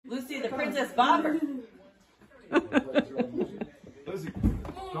Lucy, the Princess Bomber. Lucy,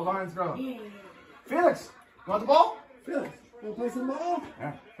 go behind and throw. Felix, you want the ball? Felix, you want to play some ball?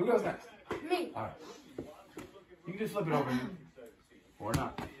 Yeah. Who goes next? Me. All right. You can just flip it over or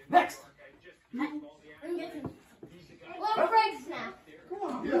not. Next. I'm getting. Well, break snap. Come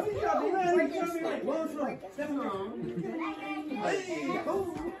on. Yeah. You gotta be ready. You gotta be ready. One throw. Second throw. Hey,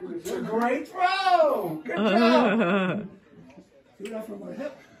 great throw. Good job. See that from my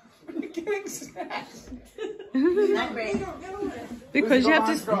hip? Getting snacks. Because you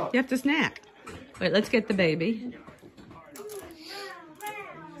have to snack. Wait, let's get the baby.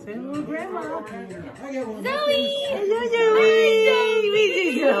 Say hello, Grandma. Zoe!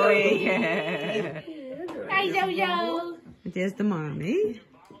 Zoe! Hi, Jojo. There's the mommy.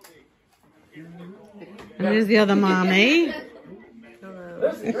 And there's the other mommy.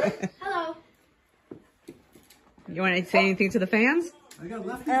 Hello. You want to say anything to the fans? I got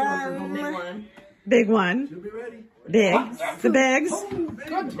lefty. Big one. She'll be ready. Big. The bigs.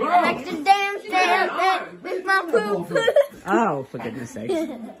 Like to dance with my poop. Oh, for goodness sake.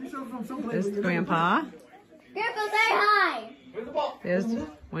 There's Grandpa. Grandpa, say hi. There's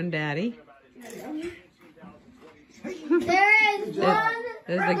one daddy. There is one.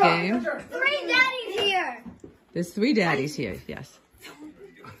 There's the game. 3 daddies here. There's 3 daddies here, yes.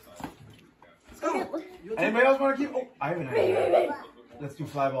 Anybody else want to keep? Oh, I have an idea. Let's do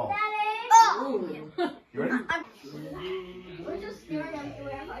fly ball. Oh. You ready? We're just staring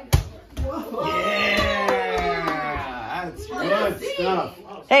everywhere. Yeah, that's good stuff.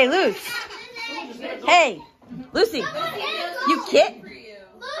 Hey, Luce. Hey, Lucy. You kid?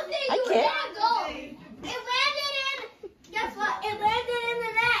 Lucy, I you can't. can't go. It landed in. Guess what? It landed in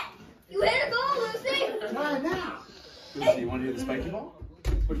the net. You hit a goal, Lucy. Try it now. Lucy, you want to hit the spiky ball?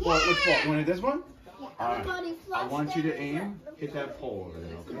 Which ball? Which ball? You want to hit this one? All right. I want you to aim. Hit that pole over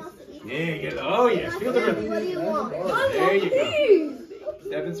there, okay? Yeah, get it. Oh, yes. Feel the rhythm. What do you want? There you go.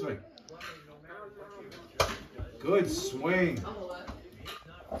 Step and swing. Good swing.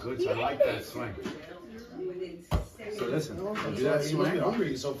 Good. I like that swing. So listen, do that swing. Hungry,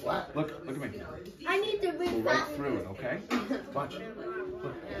 you're so flat. Look at me. I need to Go bring right back. through it, okay? Watch.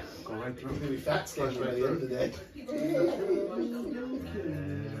 Look. Go right through Maybe it. fat stays by the end of the day.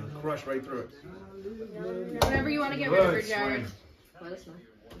 And crush right through it. Whatever you want to get rid of her, Good Jared. swing. I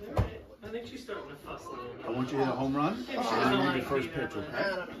want you to hit a home run. And then your first pitch,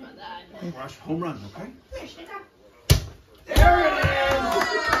 okay? Rush home run, okay? There it is!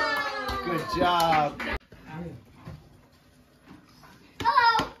 Good job.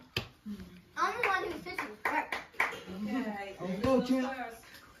 Hello. I'm the one who's fishing first. Go, champ.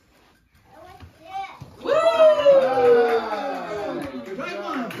 Good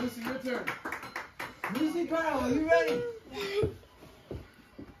one. Lucy, your turn. Lucy, Carl, are you ready?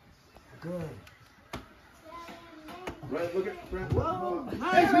 Good. Right, look at Brent. Whoa.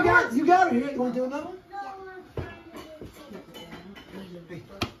 Nice, you got it. You want to do another one? Hey,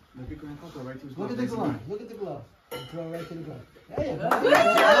 look at Grandpa. Go right through his Look glove. at the glove. Look at the glove. And throw right to the glove. There you go.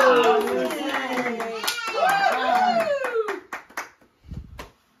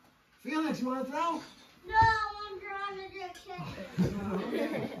 Felix, you want to throw? No, I'm trying to get kicked.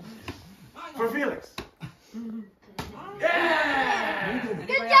 For Felix. Yeah!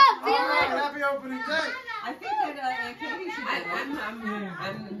 Good job, Felix. Happy opening day. I think that Katie should do it.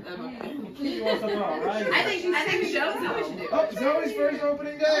 I'm okay. You want some more, right? I think Zoe should do it. Oh, Zoe's first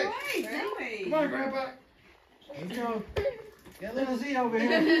opening day. All right, Zoe. Come on, Grandpa. Let's go. Get little Z over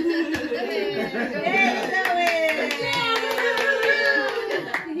here. Hey, Zoe.